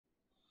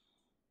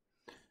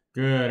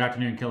Good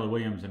afternoon, Keller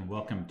Williams, and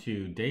welcome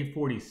to day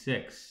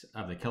 46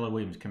 of the Keller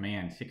Williams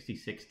Command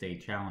 66-day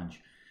challenge.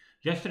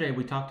 Yesterday,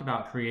 we talked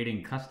about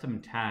creating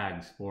custom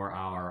tags for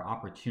our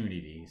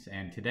opportunities,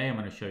 and today I'm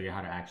going to show you how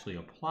to actually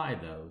apply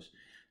those.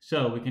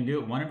 So we can do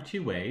it one of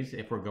two ways.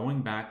 If we're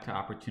going back to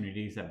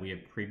opportunities that we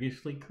have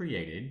previously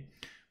created,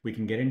 we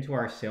can get into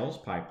our sales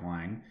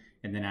pipeline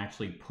and then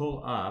actually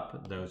pull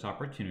up those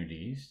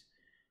opportunities,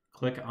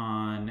 click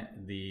on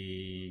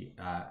the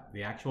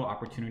actual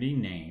opportunity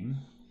name,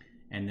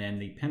 and then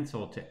the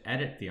pencil to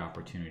edit the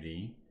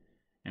opportunity,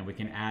 and we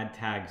can add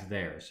tags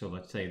there. So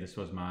let's say this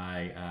was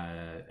my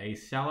a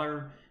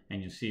seller,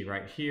 and you see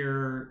right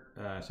here,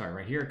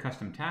 right here,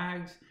 custom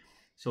tags.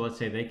 So let's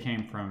say they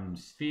came from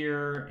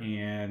Sphere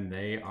and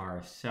they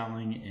are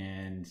selling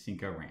in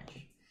Cinco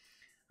Ranch.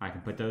 I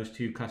can put those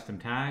two custom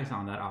tags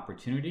on that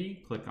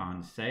opportunity, click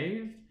on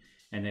save,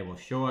 and they will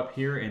show up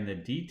here in the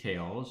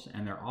details,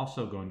 and they're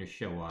also going to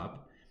show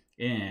up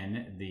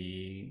in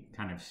the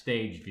kind of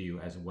stage view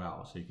as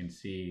well. So you can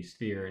see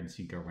Sphere and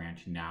Cinco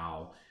Ranch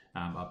now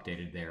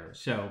updated there.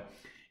 So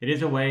it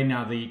is a way.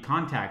 Now the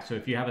contact, so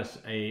if you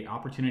have a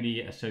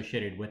opportunity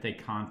associated with a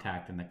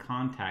contact and the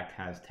contact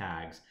has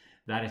tags,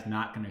 that is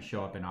not going to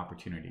show up in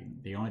opportunity.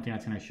 The only thing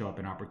that's going to show up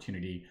in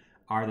opportunity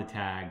are the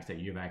tags that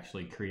you've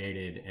actually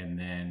created and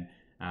then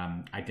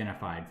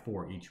identified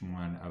for each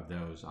one of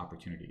those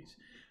opportunities.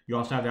 You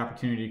also have the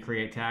opportunity to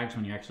create tags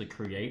when you actually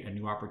create a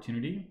new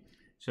opportunity.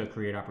 So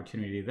create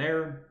opportunity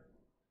there,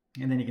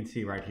 and then you can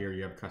see right here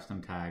you have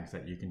custom tags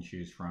that you can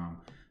choose from.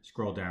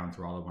 Scroll down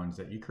through all the ones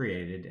that you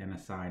created and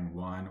assign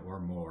one or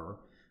more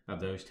of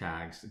those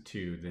tags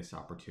to this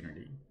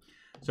opportunity.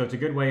 So it's a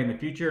good way in the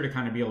future to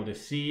kind of be able to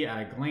see at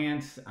a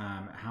glance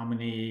how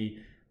many,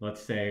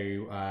 let's say,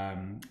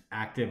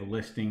 active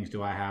listings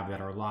do I have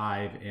that are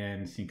live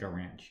in Cinco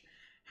Ranch?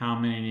 How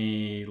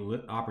many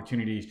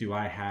opportunities do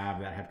I have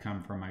that have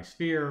come from my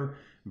Sphere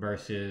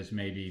versus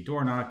maybe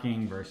door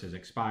knocking versus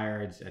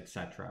expireds,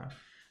 etc.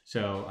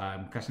 So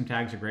custom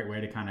tags are a great way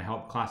to kind of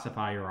help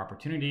classify your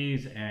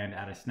opportunities and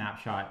at a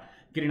snapshot,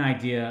 get an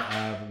idea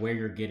of where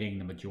you're getting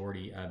the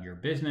majority of your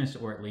business,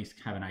 or at least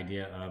have an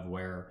idea of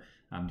where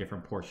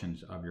different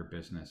portions of your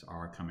business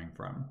are coming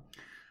from.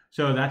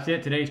 So that's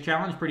it. Today's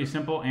challenge, pretty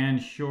simple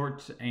and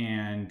short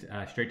and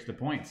straight to the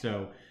point.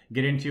 So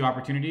get into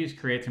opportunities,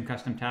 create some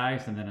custom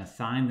tags, and then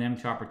assign them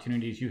to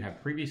opportunities you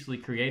have previously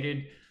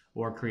created,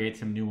 or create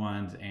some new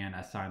ones and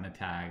assign the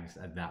tags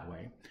that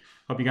way.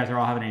 Hope you guys are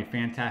all having a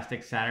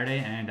fantastic Saturday.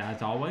 And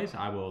as always,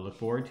 I will look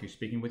forward to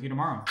speaking with you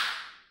tomorrow.